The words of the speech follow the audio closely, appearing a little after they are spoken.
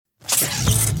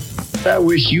I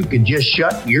wish you could just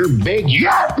shut your big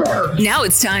yapper. Now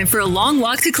it's time for a long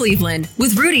walk to Cleveland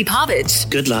with Rudy Pavich.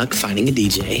 Good luck finding a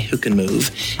DJ who can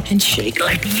move and shake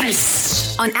like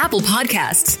this. On Apple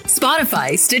Podcasts,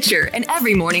 Spotify, Stitcher, and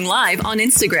every morning live on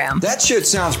Instagram. That shit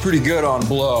sounds pretty good on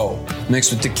blow,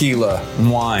 mixed with tequila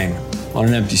and wine on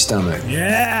an empty stomach.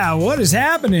 Yeah, what is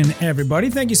happening,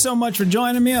 everybody? Thank you so much for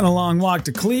joining me on a long walk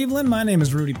to Cleveland. My name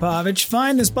is Rudy Pavich.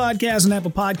 Find this podcast on Apple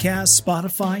Podcasts,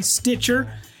 Spotify,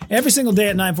 Stitcher. Every single day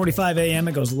at 9:45 a.m.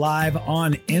 It goes live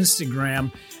on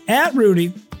Instagram at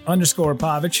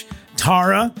Rudy_Pavich.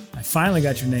 Tara, I finally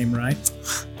got your name right.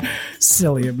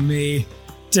 Silly of me.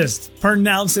 Just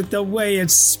pronounce it the way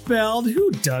it's spelled.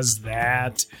 Who does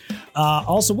that?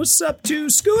 Also, what's up to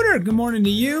Scooter? Good morning to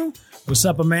you. What's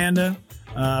up, Amanda?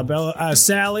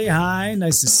 Sally, hi.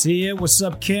 Nice to see you. What's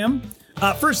up, Kim?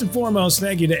 First and foremost,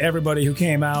 thank you to everybody who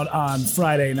came out on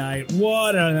Friday night.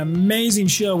 What an amazing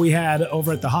show we had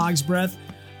over at the Hog's Breath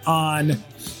on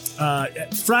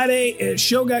Friday.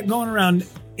 Show got going around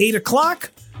 8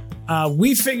 o'clock.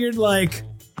 We figured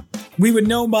we would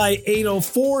know by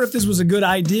 8:04 if this was a good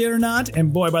idea or not.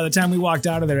 And boy, by the time we walked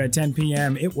out of there at 10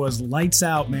 p.m., it was lights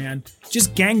out, man.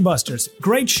 Just gangbusters.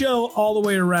 Great show all the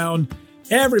way around.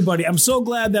 Everybody, I'm so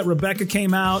glad that Rebecca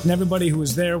came out and everybody who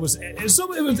was there it was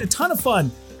a ton of fun.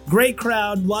 Great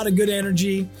crowd, a lot of good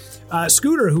energy.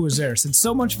 Scooter, who was there, said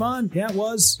so much fun. Yeah, it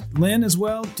was. Lynn as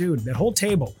well. Dude, that whole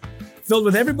table filled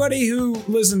with everybody who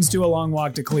listens to A Long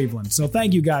Walk to Cleveland. So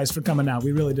thank you guys for coming out.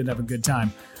 We really did have a good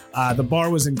time. The bar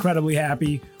was incredibly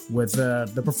happy with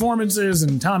the performances,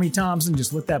 and Tommy Thompson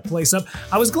just lit that place up.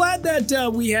 I was glad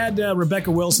that we had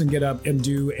Rebecca Wilson get up and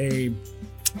do a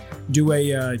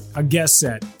guest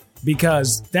set,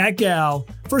 because that gal,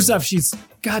 first off, she's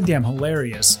goddamn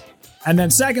hilarious. And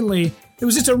then secondly, it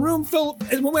was just a room full.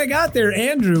 When I got there,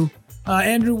 Andrew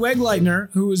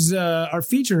Wegleitner, who was our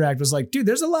feature act, was like, dude,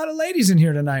 there's a lot of ladies in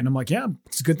here tonight. And I'm like, yeah,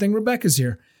 it's a good thing Rebecca's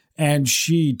here. And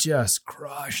she just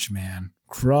crushed, man.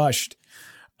 Crushed.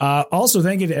 Also,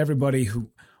 thank you to everybody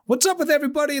what's up with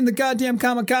everybody in the goddamn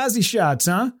kamikaze shots,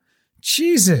 huh?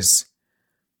 Jesus.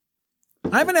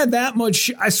 I haven't had that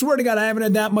much. I swear to God, I haven't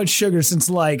had that much sugar since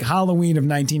Halloween of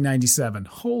 1997.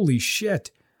 Holy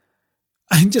shit.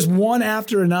 Just one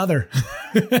after another.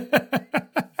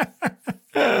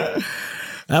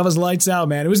 That was lights out,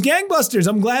 man. It was gangbusters.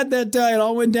 I'm glad that it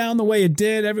all went down the way it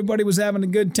did. Everybody was having a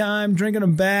good time, drinking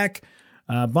them back,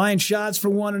 buying shots for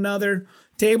one another.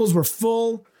 Tables were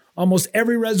full. Almost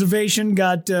every reservation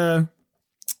got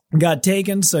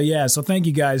taken. So yeah, so thank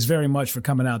you guys very much for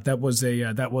coming out. That was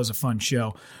a fun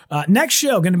show. Next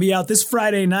show going to be out this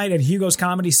Friday night at Hugo's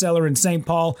Comedy Cellar in St.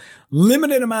 Paul.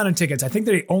 Limited amount of tickets. I think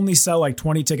they only sell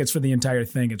 20 tickets for the entire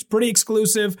thing. It's pretty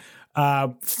exclusive.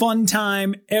 Fun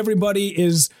time. Everybody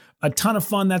is a ton of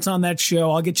fun that's on that show.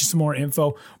 I'll get you some more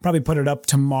info. Probably put it up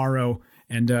tomorrow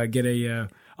and get a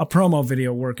promo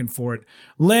video working for it.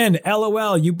 Lynn,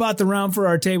 LOL, you bought the round for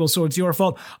our table, so it's your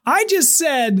fault. I just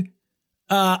said,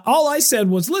 all I said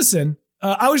was, listen,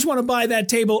 I just want to buy that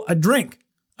table a drink.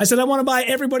 I said, I want to buy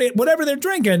everybody, whatever they're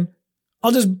drinking,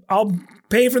 I'll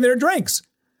pay for their drinks.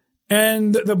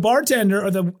 And the bartender or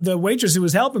the waitress who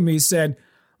was helping me said,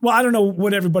 well, I don't know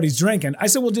what everybody's drinking. I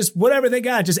said, well, just whatever they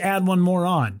got, just add one more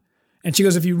on. And she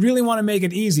goes, if you really want to make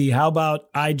it easy, how about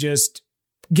I just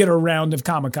get a round of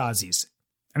kamikazes?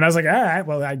 And I was like, all right,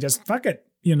 well, I just fuck it.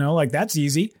 That's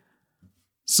easy.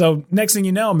 So next thing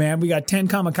you know, man, we got 10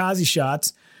 kamikaze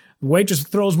shots. The waitress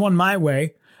throws one my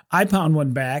way. I pound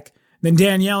one back. Then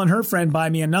Danielle and her friend buy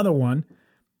me another one.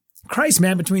 Christ,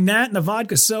 man, between that and the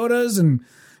vodka sodas and,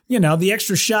 the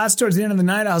extra shots towards the end of the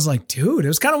night, I was like, dude, it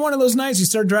was kind of one of those nights you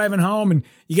start driving home and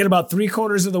you get about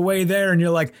 3/4 of the way there and you're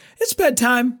like, it's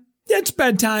bedtime. It's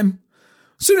bedtime.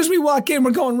 As soon as we walk in,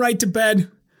 we're going right to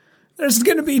bed. There's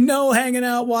going to be no hanging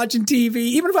out, watching TV.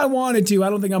 Even if I wanted to, I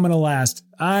don't think I'm going to last.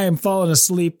 I am falling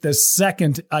asleep the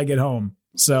second I get home.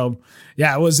 So,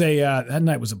 yeah, it was that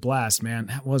night was a blast, man.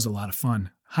 That was a lot of fun.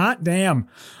 Hot damn.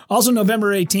 Also,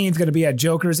 November 18th, going to be at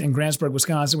Joker's in Grantsburg,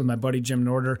 Wisconsin with my buddy Jim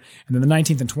Norder. And then the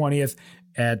 19th and 20th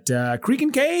at Creek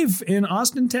and Cave in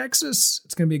Austin, Texas.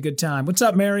 It's going to be a good time. What's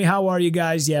up, Mary? How are you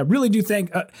guys? Yeah, really do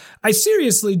I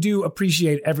seriously do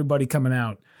appreciate everybody coming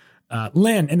out.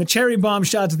 Lynn, and the cherry bomb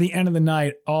shots at the end of the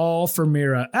night, all for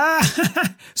Mira.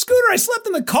 Scooter, I slept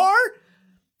in the car?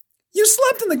 You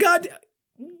slept in the goddamn...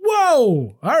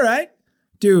 Whoa! All right.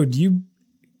 Dude,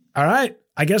 all right.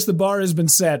 I guess the bar has been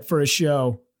set for a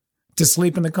show to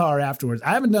sleep in the car afterwards. I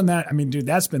haven't done that. I mean, dude,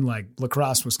 that's been like La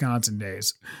Crosse, Wisconsin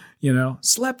days.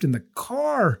 Slept in the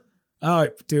car. Oh,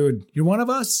 dude, you're one of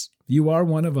us? You are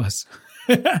one of us.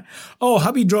 Oh,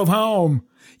 hubby drove home.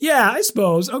 Yeah, I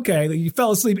suppose. Okay, you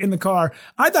fell asleep in the car.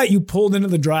 I thought you pulled into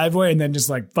the driveway and then just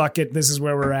like, fuck it, this is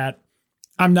where we're at.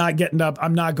 I'm not getting up.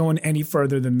 I'm not going any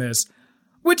further than this.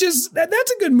 Which is,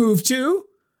 that's a good move too.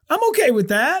 I'm okay with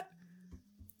that.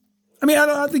 I mean, I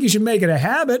don't think you should make it a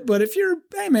habit, but if you're,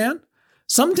 hey man,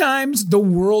 sometimes the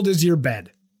world is your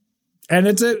bed. And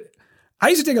I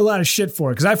used to take a lot of shit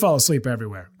for it because I fall asleep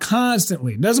everywhere.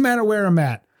 Constantly. Doesn't matter where I'm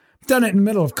at. I've done it in the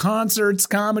middle of concerts,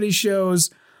 comedy shows,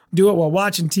 do it while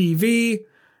watching TV,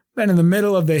 been in the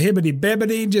middle of the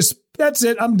hibbity-bibbity, just, that's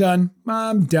it, I'm done.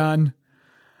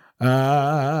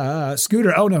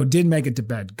 Scooter, oh no, did make it to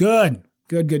bed. Good.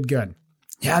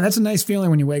 Yeah, that's a nice feeling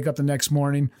when you wake up the next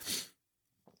morning.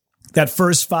 That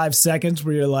first 5 seconds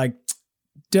where you're like,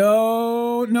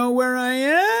 don't know where I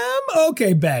am?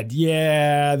 Okay, bed.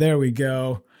 Yeah, there we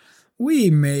go. We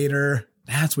made her.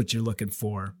 That's what you're looking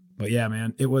for. But yeah,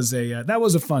 man, it was that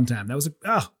was a fun time. That was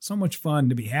so much fun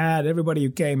to be had. Everybody who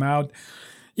came out.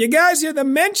 You guys, you're the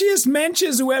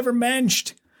menchiest who ever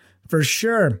menched. For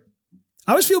sure.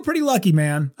 I always feel pretty lucky,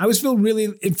 man. I always feel really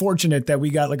fortunate that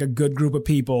we got like a good group of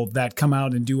people that come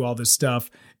out and do all this stuff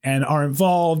and are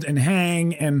involved and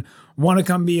hang and want to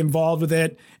come be involved with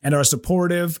it and are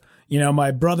supportive. You know, my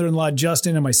brother-in-law,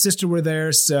 Justin, and my sister were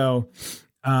there. So,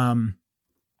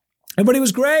 everybody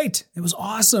was great. It was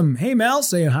awesome. Hey, Mel,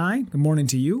 say hi. Good morning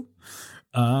to you.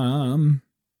 It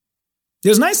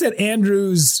was nice that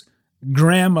Andrew's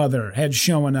grandmother had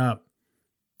shown up.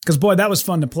 Because, boy, that was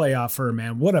fun to play off her,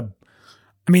 man.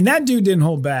 That dude didn't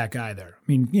hold back either. I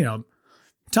mean, you know,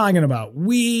 talking about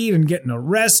weed and getting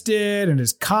arrested and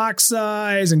his cock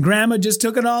size. And Grandma just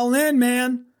took it all in,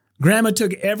 man. Grandma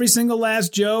took every single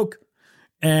last joke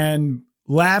and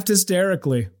laughed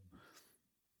hysterically.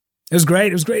 It was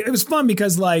great. It was fun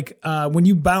because like when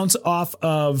you bounce off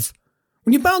that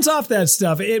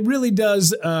stuff, it really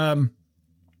does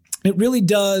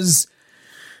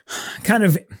kind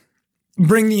of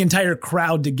bring the entire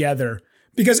crowd together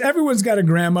because everyone's got a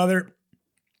grandmother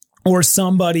or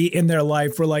somebody in their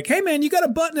life where like, hey man, you got to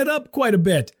button it up quite a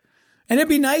bit. And it'd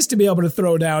be nice to be able to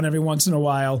throw down every once in a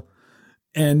while.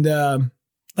 And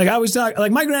like I was talking,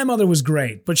 like my grandmother was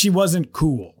great, but she wasn't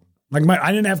cool. Like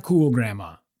I didn't have cool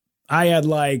grandma. I had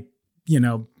like, you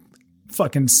know,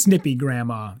 fucking snippy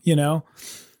grandma, you know?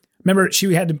 Remember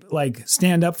she had to like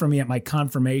stand up for me at my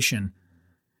confirmation.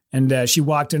 And she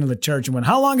walked into the church and went,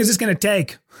 how long is this going to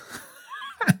take?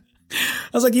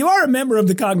 I was like, you are a member of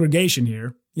the congregation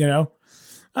here, you know?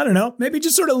 I don't know. Maybe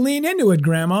just sort of lean into it,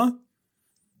 Grandma.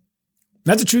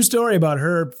 That's a true story about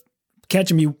her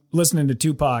catching me listening to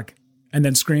Tupac and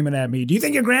then screaming at me, do you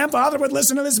think your grandfather would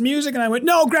listen to this music? And I went,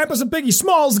 no, Grandpa's a Biggie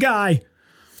Smalls guy.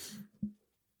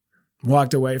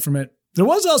 Walked away from it. There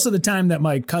was also the time that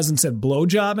my cousin said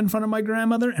blowjob in front of my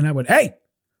grandmother. And I went, hey,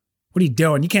 what are you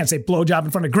doing? You can't say blowjob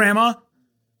in front of Grandma.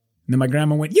 And then my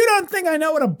grandma went, you don't think I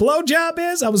know what a blowjob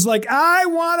is? I was like, I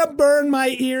want to burn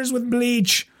my ears with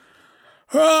bleach.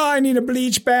 Oh, I need a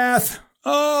bleach bath.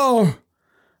 Oh,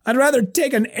 I'd rather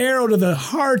take an arrow to the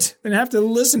heart than have to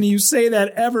listen to you say that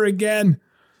ever again.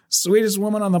 Sweetest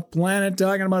woman on the planet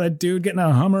talking about a dude getting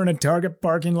a Hummer in a Target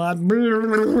parking lot.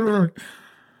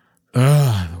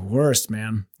 The worst,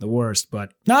 man. The worst.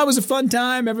 But no, it was a fun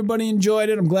time. Everybody enjoyed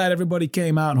it. I'm glad everybody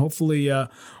came out. And hopefully we'll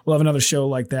have another show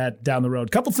like that down the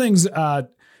road. Couple things.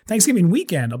 Thanksgiving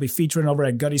weekend, I'll be featuring over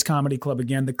at Gutty's Comedy Club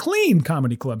again, the clean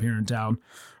comedy club here in town.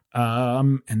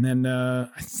 And then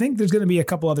I think there's going to be a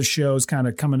couple other shows kind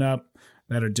of coming up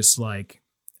that are just like,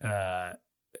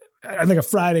 I think a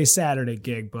Friday, Saturday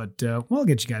gig, but we'll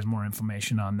get you guys more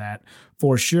information on that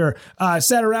for sure.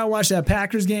 Sat around, watched that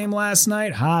Packers game last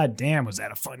night. Hot damn, was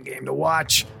that a fun game to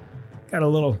watch. Got a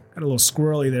little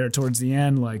squirrely there towards the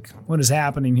end. Like, what is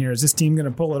happening here? Is this team going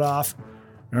to pull it off?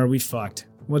 Or are we fucked?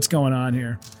 What's going on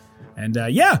here? And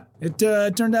it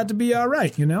turned out to be all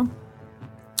right, you know?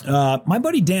 My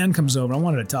buddy Dan comes over. I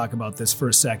wanted to talk about this for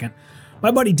a second.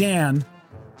 My buddy Dan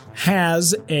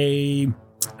has a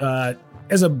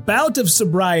bout of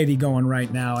sobriety going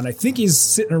right now, and I think he's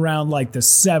sitting around like the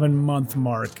 7-month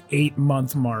mark,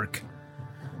 8-month mark.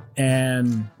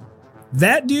 And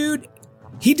that dude,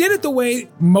 he did it the way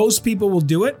most people will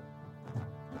do it,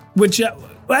 which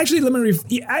actually let me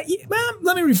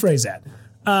rephrase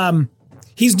that.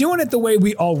 He's doing it the way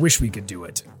we all wish we could do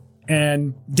it.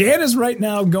 And Dan is right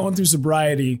now going through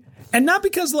sobriety. And not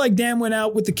because like Dan went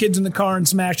out with the kids in the car and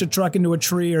smashed a truck into a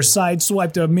tree or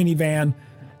sideswiped a minivan.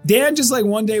 Dan just like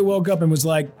one day woke up and was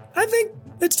like, I think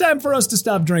it's time for us to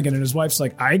stop drinking. And his wife's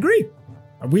like, I agree.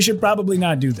 We should probably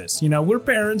not do this. You know, we're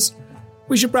parents.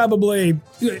 We should probably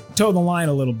toe the line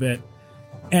a little bit.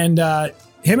 And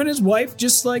him and his wife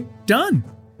just like done.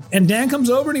 And Dan comes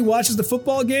over and he watches the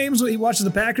football games. He watches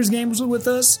the Packers games with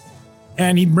us.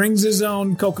 And he brings his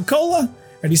own Coca-Cola.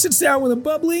 And he sits down with a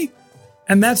bubbly.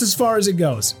 And that's as far as it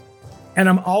goes. And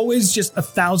I'm always just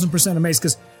 1,000% amazed.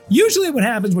 Because usually what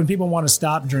happens when people want to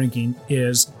stop drinking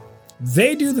is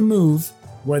they do the move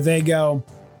where they go,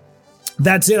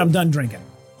 that's it, I'm done drinking.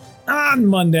 On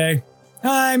Monday.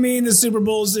 I mean, the Super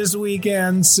Bowl's this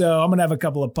weekend, so I'm going to have a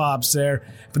couple of pops there.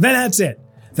 But then that's it.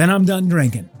 Then I'm done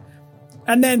drinking.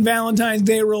 And then Valentine's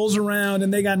Day rolls around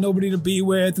and they got nobody to be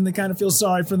with and they kind of feel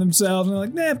sorry for themselves. And they're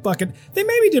like, nah, fuck it. They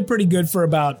maybe did pretty good for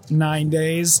about 9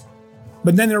 days.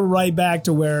 But then they're right back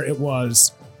to where it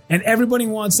was. And everybody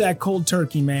wants that cold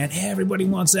turkey, man. Everybody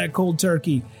wants that cold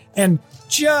turkey. And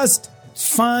just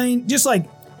like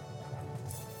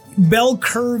bell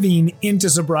curving into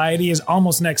sobriety is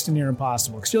almost next to near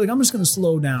impossible. Because you're like, I'm just going to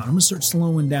slow down. I'm going to start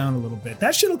slowing down a little bit.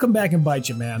 That shit will come back and bite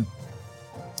you, man.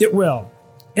 It will.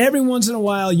 Every once in a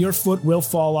while, your foot will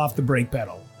fall off the brake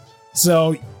pedal.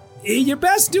 So you're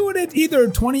best doing it either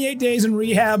 28 days in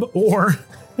rehab or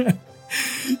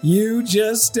you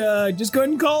just go ahead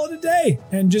and call it a day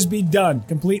and just be done,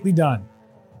 completely done.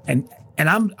 And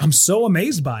I'm so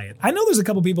amazed by it. I know there's a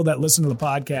couple people that listen to the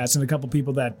podcast and a couple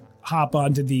people that hop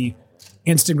onto the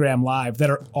Instagram Live that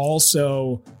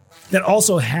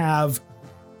also have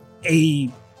a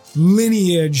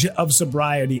lineage of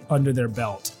sobriety under their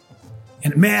belt.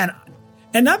 And man,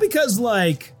 and not because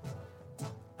like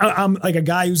I'm like a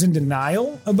guy who's in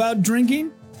denial about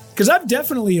drinking, because I've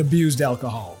definitely abused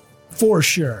alcohol for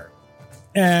sure.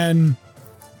 And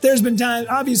there's been times,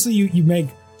 obviously you make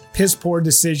piss poor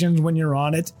decisions when you're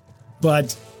on it,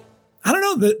 but I don't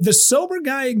know, the sober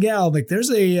guy and gal, like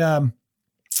there's a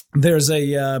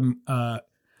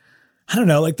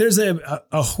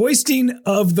hoisting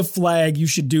of the flag you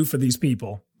should do for these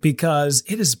people. Because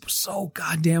it is so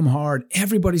goddamn hard.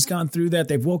 Everybody's gone through that.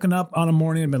 They've woken up on a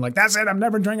morning and been like, that's it, I'm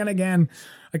never drinking again.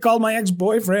 I called my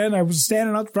ex-boyfriend. I was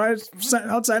standing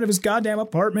outside of his goddamn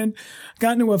apartment,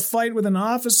 got into a fight with an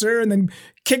officer, and then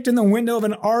kicked in the window of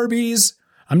an Arby's.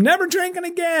 I'm never drinking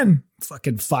again.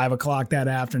 Fucking 5 o'clock that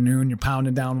afternoon, you're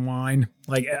pounding down wine.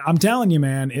 Like, I'm telling you,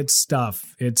 man, it's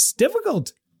tough. It's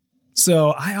difficult. So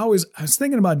I was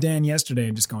thinking about Dan yesterday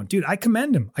and just going, dude, I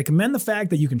commend him. I commend the fact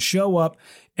that you can show up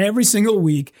every single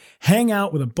week, hang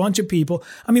out with a bunch of people.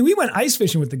 I mean, we went ice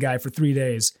fishing with the guy for 3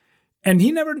 days and he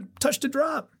never touched a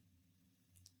drop.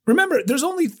 Remember, there's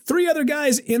only 3 other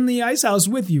guys in the ice house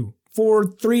with you for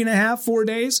 4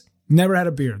 days. Never had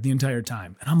a beer the entire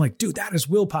time. And I'm like, dude, that is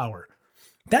willpower.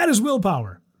 That is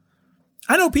willpower.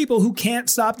 I know people who can't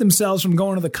stop themselves from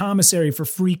going to the commissary for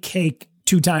free cake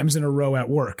 2 times in a row at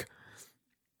work.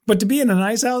 But to be in an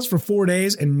ice house for 4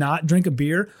 days and not drink a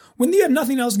beer when you have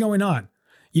nothing else going on,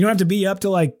 you don't have to be up to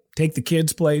like take the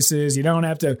kids places. You don't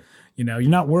have to, you're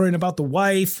not worrying about the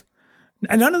wife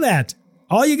and none of that.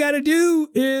 All you got to do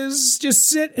is just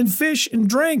sit and fish and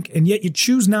drink. And yet you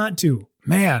choose not to.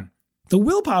 Man, the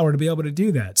willpower to be able to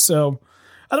do that. So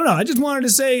I don't know. I just wanted to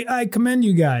say I commend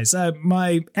you guys.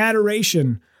 My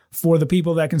adoration for the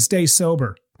people that can stay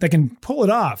sober, that can pull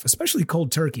it off, especially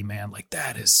cold turkey, man. Like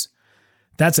that's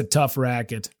a tough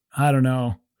racket. I don't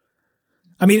know.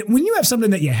 I mean, when you have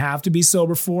something that you have to be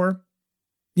sober for,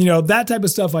 that type of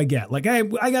stuff I get. Like I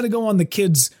got to go on the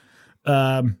kids,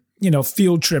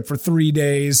 field trip for 3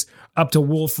 days up to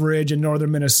Wolf Ridge in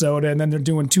northern Minnesota. And then they're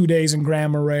doing 2 days in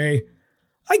Grand Marais.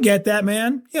 I get that,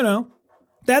 man.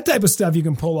 That type of stuff you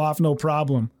can pull off, no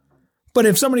problem. But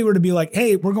if somebody were to be like,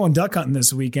 hey, we're going duck hunting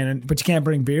this weekend, but you can't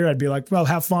bring beer, I'd be like, well,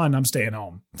 have fun. I'm staying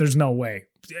home. There's no way.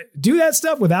 Do that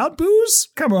stuff without booze?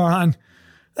 Come on.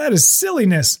 That is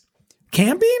silliness.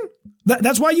 Camping?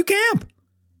 That's why you camp.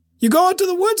 You go out to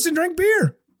the woods and drink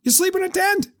beer. You sleep in a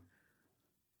tent.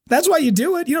 That's why you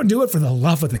do it. You don't do it for the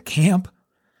love of the camp.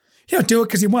 You don't do it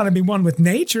because you want to be one with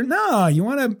nature. No, you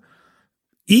want to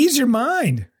ease your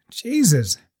mind.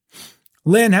 Jesus.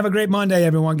 Lynn, have a great Monday,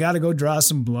 everyone. Got to go draw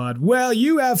some blood. Well,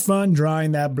 you have fun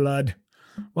drawing that blood.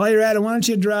 While you're at it, why don't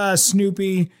you draw a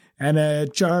Snoopy and a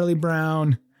Charlie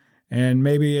Brown and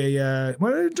maybe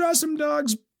draw some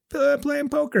dogs playing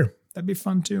poker. That'd be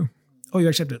fun too. Oh, you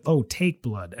actually have to, take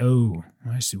blood. Oh,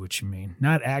 I see what you mean.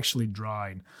 Not actually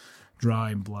drawing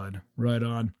blood. Right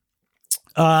on.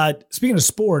 Speaking of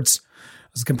sports, I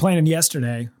was complaining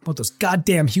yesterday about those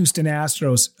goddamn Houston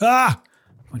Astros.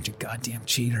 Bunch of goddamn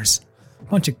cheaters.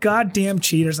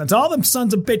 That's all them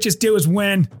sons of bitches do is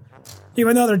win,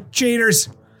 even though they're cheaters.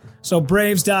 So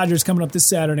Braves Dodgers coming up this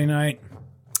Saturday night.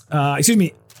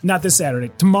 Not this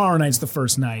Saturday. Tomorrow night's the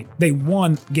first night. They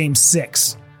won Game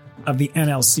 6 of the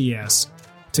NLCS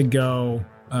to go.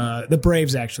 The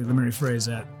Braves, actually, let me rephrase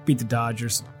that, beat the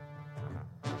Dodgers.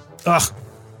 Ugh.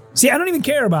 See, I don't even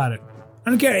care about it. I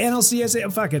don't care.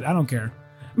 NLCS, fuck it. I don't care.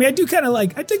 I mean, I do kind of I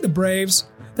take the Braves.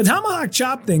 The tomahawk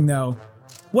chop thing, though.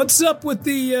 What's up with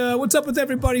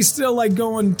everybody still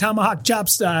going tomahawk chop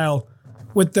style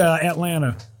with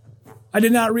Atlanta? I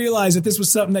did not realize that this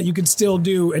was something that you could still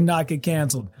do and not get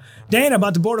canceled. Dana,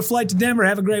 about to board a flight to Denver.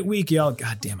 Have a great week, y'all.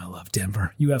 God damn, I love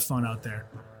Denver. You have fun out there.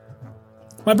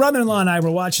 My brother-in-law and I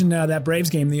were watching that Braves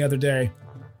game the other day,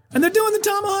 and they're doing the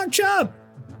tomahawk chop.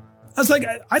 I was like,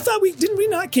 I thought didn't we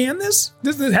not can this?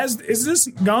 Is this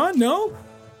gone? No.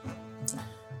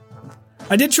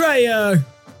 I did try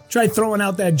throwing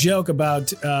out that joke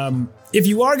about if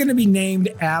you are going to be named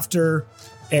after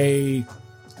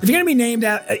if you're going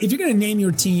to name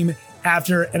your team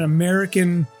after an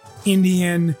American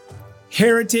Indian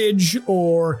heritage,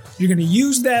 or you're going to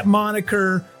use that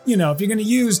moniker, if you're going to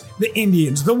use the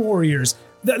Indians, the Warriors,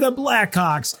 the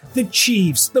Blackhawks, the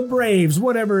Chiefs, the Braves,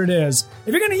 whatever it is.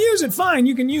 If you're going to use it, fine,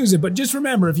 you can use it. But just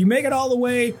remember, if you make it all the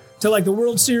way to the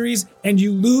World Series and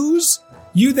you lose,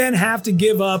 you then have to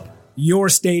give up your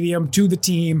stadium to the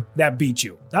team that beat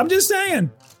you. I'm just saying.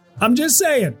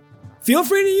 Feel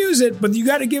free to use it, but you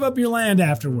got to give up your land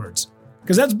afterwards.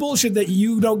 Because that's bullshit that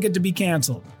you don't get to be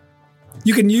canceled.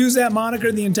 You can use that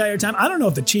moniker the entire time. I don't know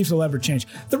if the Chiefs will ever change.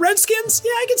 The Redskins? Yeah,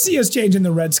 I can see us changing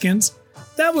the Redskins.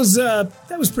 That was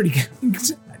pretty good.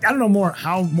 I don't know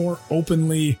how more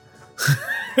openly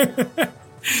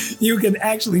you can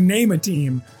actually name a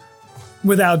team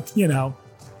without,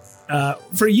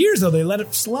 for years though, they let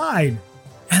it slide.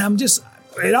 And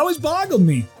it always boggled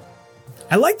me.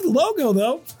 I like the logo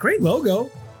though. Great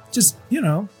logo. Just,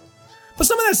 But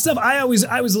some of that stuff I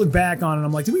always look back on and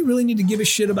I'm like, do we really need to give a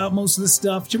shit about most of this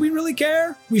stuff? Should we really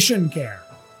care? We shouldn't care.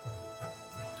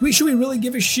 Should we really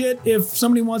give a shit if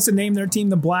somebody wants to name their team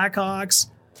the Blackhawks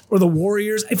or the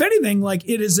Warriors? If anything,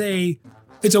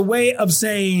 it's a way of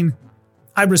saying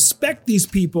I respect these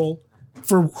people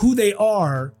for who they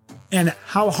are and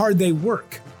how hard they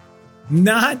work.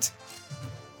 Not,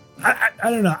 I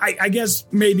don't know. I guess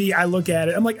maybe I look at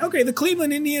it. I'm like, okay, the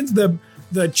Cleveland Indians, the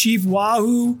Chief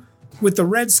Wahoo with the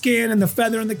red skin and the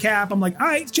feather in the cap. I'm like, all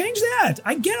right, change that.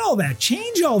 I get all that.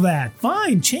 Change all that.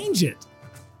 Fine, change it.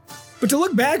 But to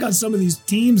look back on some of these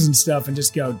teams and stuff and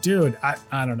just go, dude,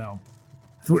 I don't know.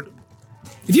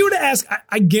 If you were to ask,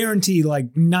 I guarantee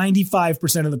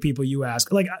 95% of the people you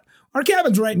ask, our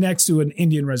cabin's right next to an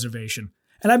Indian reservation.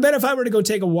 And I bet if I were to go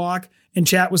take a walk and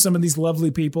chat with some of these lovely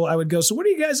people, I would go, so what are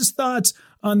you guys' thoughts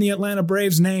on the Atlanta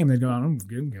Braves name? They'd go, I don't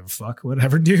give a fuck,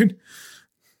 whatever, dude.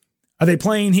 Are they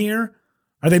playing here?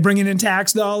 Are they bringing in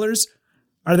tax dollars?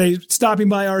 Are they stopping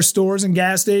by our stores and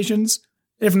gas stations?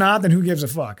 If not, then who gives a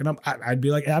fuck? And I'd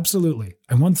be like, absolutely.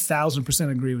 I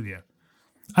 1,000% agree with you.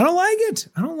 I don't like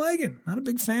it. Not a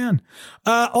big fan.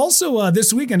 Also,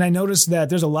 this weekend, I noticed that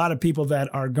there's a lot of people that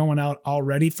are going out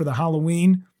already for the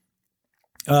Halloween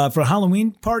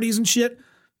parties and shit.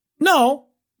 No.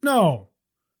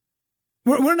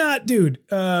 We're not, dude.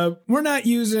 We're not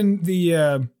using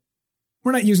the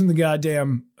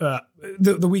goddamn,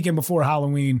 the weekend before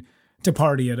Halloween to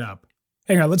party it up.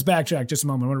 Hang on, let's backtrack just a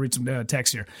moment. I want to read some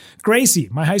text here. Gracie,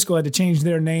 my high school had to change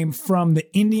their name from the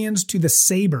Indians to the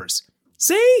Sabres.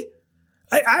 See?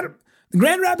 The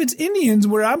Grand Rapids Indians,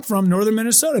 where I'm from, northern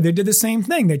Minnesota, they did the same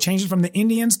thing. They changed it from the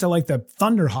Indians to the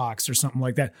Thunderhawks or something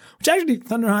like that. Which actually,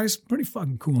 Thunderhawks, pretty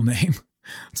fucking cool name.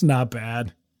 It's not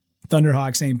bad.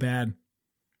 Thunderhawks ain't bad.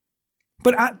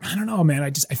 But I don't know, man.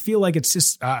 I feel like it's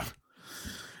just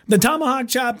the tomahawk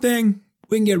chop thing.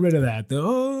 We can get rid of that.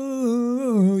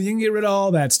 You can get rid of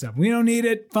all that stuff. We don't need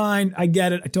it. Fine. I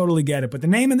get it. I totally get it. But the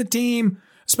name of the team,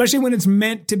 especially when it's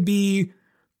meant to be,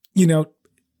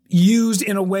 used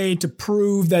in a way to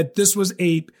prove that this was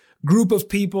a group of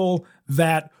people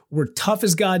that were tough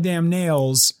as goddamn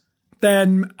nails,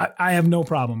 then I have no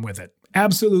problem with it.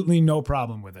 Absolutely no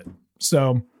problem with it.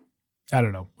 So I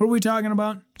don't know. What are we talking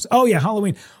about? Oh, yeah,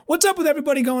 Halloween. What's up with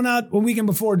everybody going out a weekend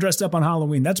before dressed up on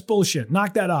Halloween? That's bullshit.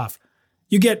 Knock that off.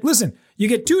 You get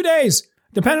 2 days,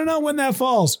 depending on when that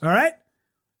falls, all right?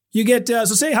 You get, so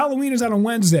say Halloween is on a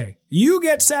Wednesday. You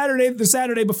get the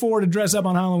Saturday before to dress up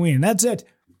on Halloween. That's it.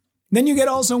 Then you get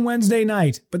also Wednesday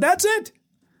night. But that's it.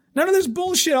 None of this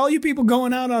bullshit. All you people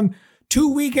going out on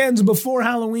 2 weekends before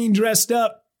Halloween dressed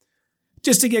up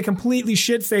just to get completely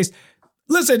shit-faced.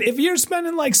 Listen, if you're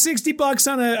spending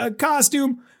 $60 on a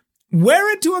costume,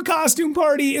 wear it to a costume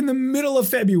party in the middle of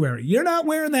February. You're not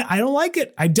wearing that. I don't like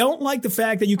it. I don't like the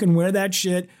fact that you can wear that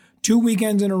shit 2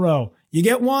 weekends in a row. You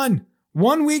get one.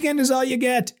 One weekend is all you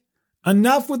get.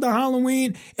 Enough with the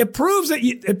Halloween. It proves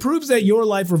that your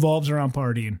life revolves around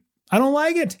partying. I don't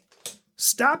like it.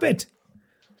 Stop it.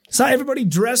 Saw everybody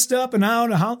dressed up and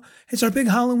out. It's our big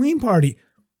Halloween party.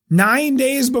 9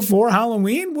 days before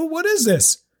Halloween? Well, what is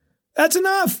this? That's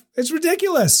enough. It's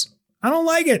ridiculous. I don't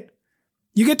like it.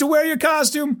 You get to wear your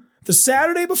costume the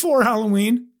Saturday before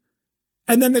Halloween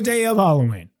and then the day of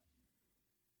Halloween.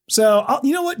 So,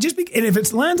 you know what? And if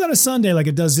it lands on a Sunday like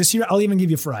it does this year, I'll even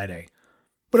give you Friday.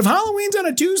 But if Halloween's on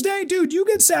a Tuesday, dude, you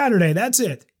get Saturday. That's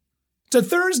it. It's a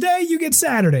Thursday, you get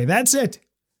Saturday. That's it.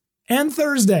 And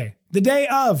Thursday, the day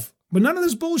of. But none of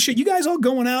this bullshit. You guys all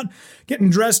going out, getting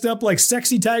dressed up like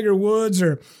sexy Tiger Woods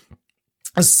or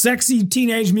a sexy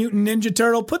Teenage Mutant Ninja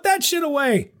Turtle. Put that shit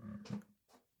away.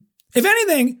 If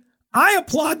anything, I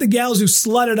applaud the gals who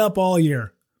slut it up all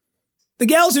year. The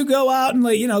gals who go out and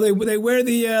they wear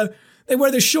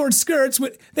the short skirts.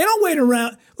 They don't wait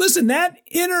around. Listen, that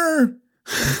inner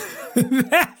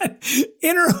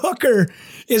hooker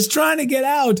is trying to get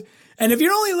out. And if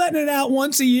you're only letting it out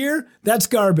once a year, that's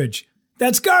garbage.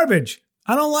 That's garbage.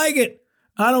 I don't like it.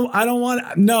 I don't want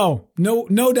it.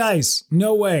 No dice.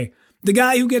 No way. The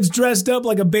guy who gets dressed up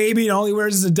like a baby and all he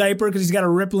wears is a diaper because he's got a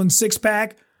rippling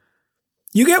 6-pack.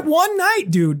 You get one night,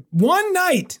 dude. One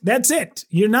night. That's it.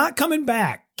 You're not coming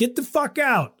back. Get the fuck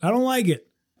out. I don't like it.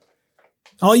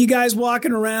 All you guys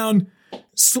walking around,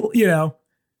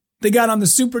 they got on the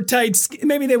super tight,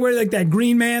 maybe they wear like that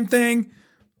Green Man thing.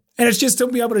 And it's just to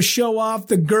be able to show off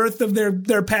the girth of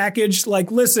their package.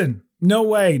 Like, listen, no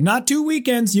way. Not 2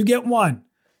 weekends. You get one.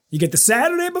 You get the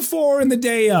Saturday before and the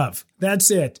day of.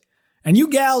 That's it. And you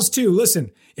gals too.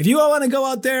 Listen, if you all want to go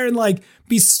out there and like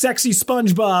be sexy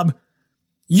SpongeBob,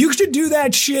 you should do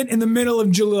that shit in the middle of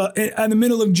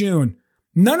June.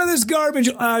 None of this garbage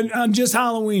on just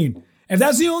Halloween. If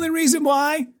that's the only reason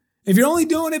why, if you're only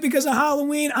doing it because of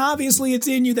Halloween, obviously it's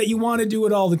in you that you want to do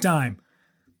it all the time.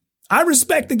 I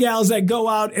respect the gals that go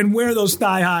out and wear those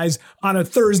thigh highs on a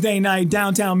Thursday night,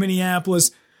 downtown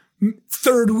Minneapolis,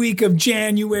 third week of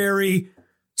January,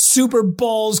 super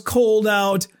balls cold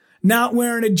out, not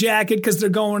wearing a jacket because they're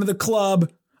going to the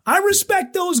club. I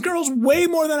respect those girls way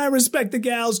more than I respect the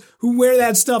gals who wear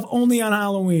that stuff only on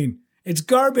Halloween. It's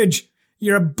garbage.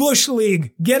 You're a Bush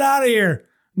League. Get out of here.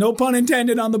 No pun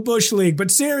intended on the Bush League.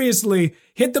 But seriously,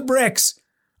 hit the bricks.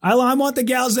 I want the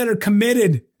gals that are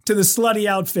committed to the slutty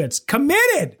outfits.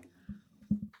 Committed!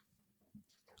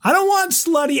 I don't want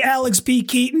slutty Alex P.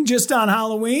 Keaton just on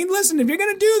Halloween. Listen, if you're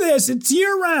going to do this, it's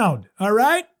year-round, all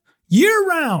right?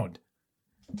 Year-round.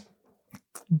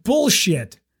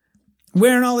 Bullshit.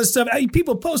 Wearing all this stuff.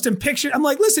 People posting pictures. I'm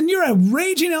like, listen, you're a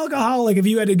raging alcoholic if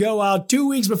you had to go out 2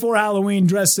 weeks before Halloween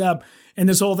dressed up and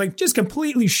this whole thing. Just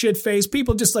completely shit-faced.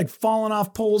 People just like falling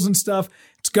off poles and stuff.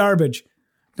 It's garbage.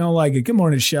 Don't like it. Good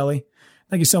morning, Shelley.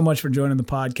 Thank you so much for joining the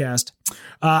podcast.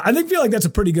 I feel like that's a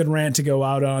pretty good rant to go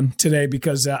out on today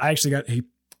because I actually got a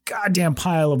goddamn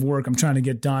pile of work I'm trying to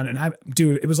get done. And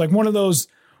it was like one of those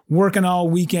working all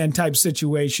weekend type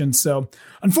situations. So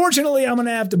unfortunately, I'm going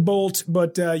to have to bolt,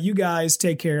 but you guys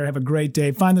take care. Have a great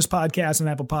day. Find this podcast on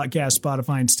Apple Podcasts,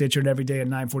 Spotify, and Stitcher every day at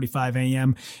 9:45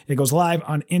 a.m. It goes live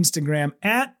on Instagram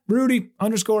at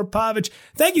Rudy_Pavich.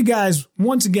 Thank you guys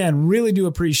once again. Really do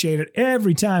appreciate it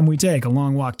every time we take a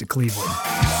long walk to Cleveland.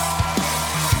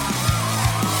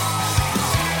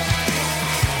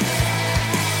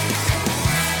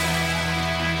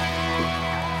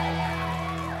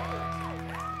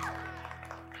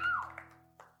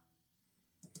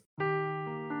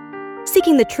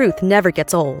 Seeking the truth never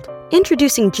gets old.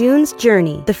 Introducing June's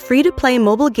Journey, the free-to-play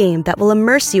mobile game that will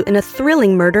immerse you in a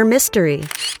thrilling murder mystery.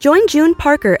 Join June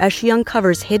Parker as she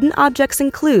uncovers hidden objects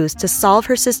and clues to solve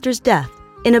her sister's death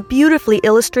in a beautifully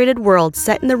illustrated world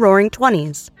set in the Roaring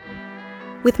 '20s.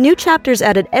 With new chapters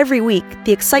added every week,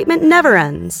 the excitement never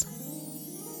ends.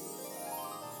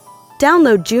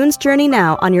 Download June's Journey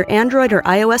now on your Android or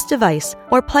iOS device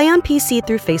or play on PC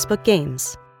through Facebook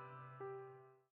Games.